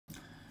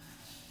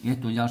Je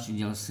tu ďalší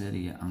diel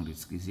série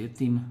anglicky s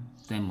J10.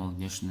 Témou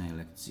dnešnej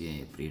lekcie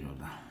je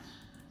príroda.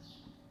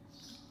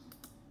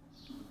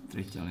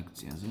 Tretia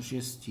lekcia zo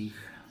 6.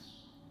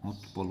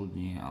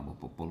 Odpoludnie alebo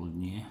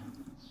popoludnie.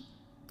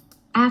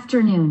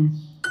 Afternoon.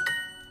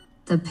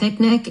 The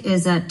picnic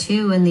is at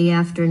 2 in the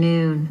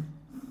afternoon.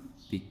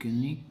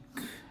 Piknik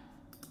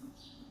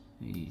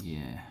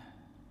je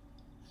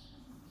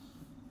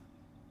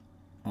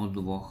o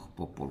 2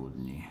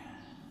 popoludní.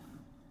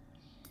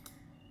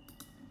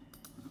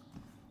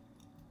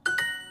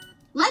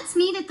 Let's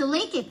meet at the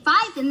lake at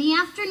 5 in the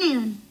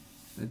afternoon.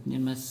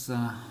 Stretneme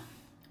sa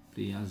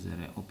pri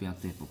jazere o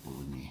 5.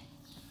 popoludní.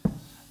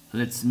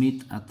 Let's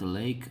meet at the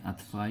lake at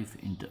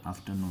 5 in the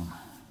afternoon.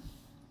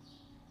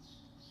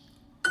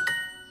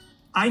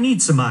 I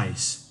need some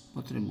ice.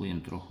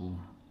 Potrebujem trochu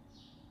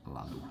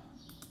ľadu.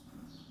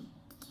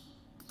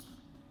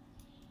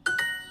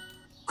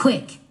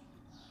 Quick.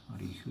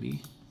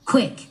 Rýchly.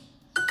 Quick.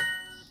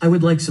 I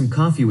would like some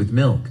coffee with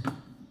milk.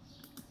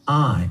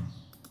 I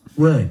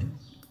would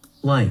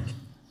like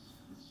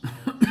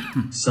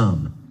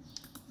some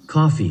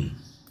coffee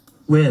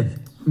with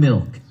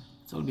milk.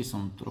 Chcel by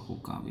som trochu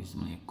kávy s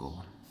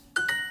mliekom.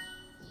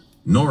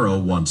 Nora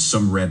wants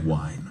some red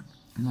wine.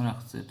 Nora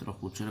chce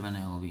trochu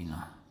červeného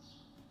vína.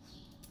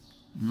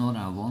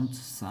 Nora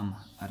wants some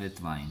red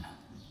wine.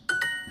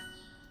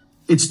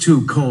 It's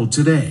too cold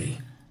today.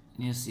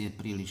 Dnes je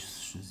príliš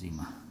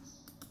zima.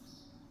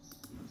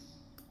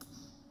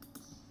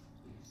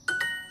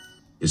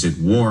 Is it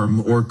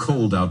warm or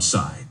cold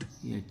outside?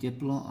 Je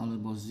teplo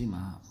alebo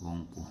zima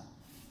vonku?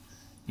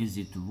 Is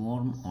it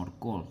warm or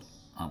cold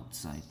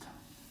outside?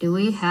 Do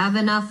we have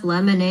enough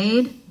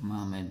lemonade?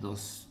 Máme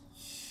dosť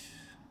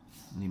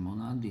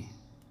limonády.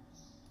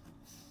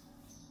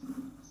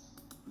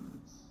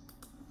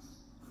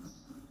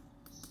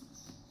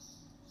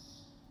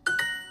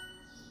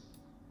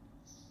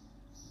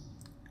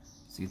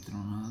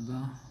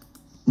 Citronáda.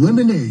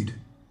 Lemonade.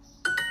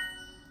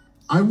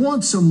 I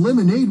want some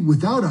lemonade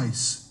without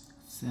ice.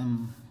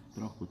 Chcem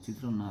trochu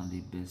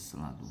citronády bez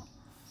ľadu.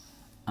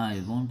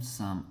 I want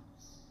some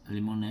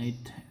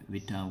lemonade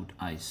without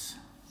ice.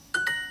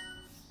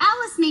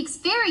 Alice makes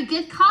very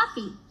good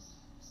coffee.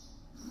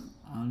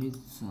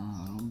 Alica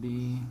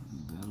robí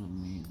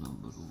veľmi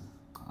dobrú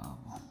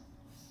kávu.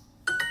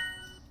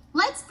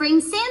 Let's bring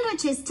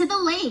sandwiches to the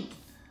lake.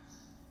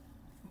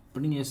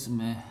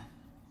 Priniesme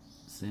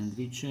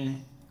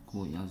sendviče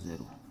ku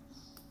jazeru.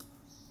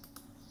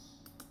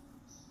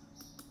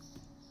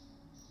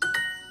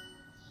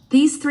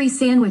 These 3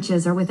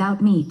 sandwiches are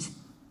without meat.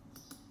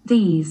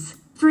 These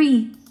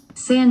 3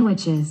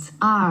 sandwiches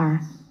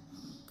are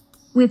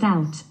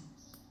without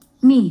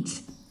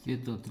meat.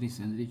 Tieto 3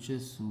 sendviče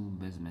sú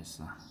bez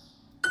mesa.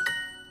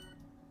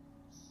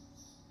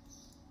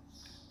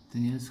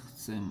 Dnes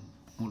chcem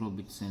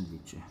urobiť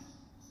sendviče.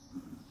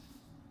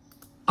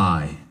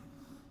 I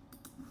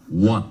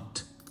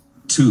want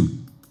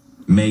to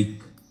make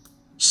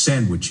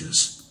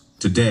sandwiches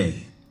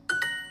today.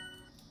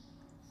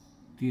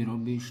 Ty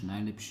robíš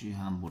najlepšie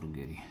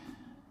hamburgery.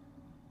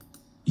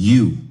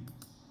 You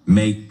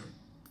make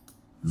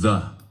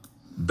the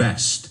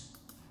best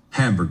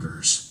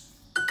hamburgers.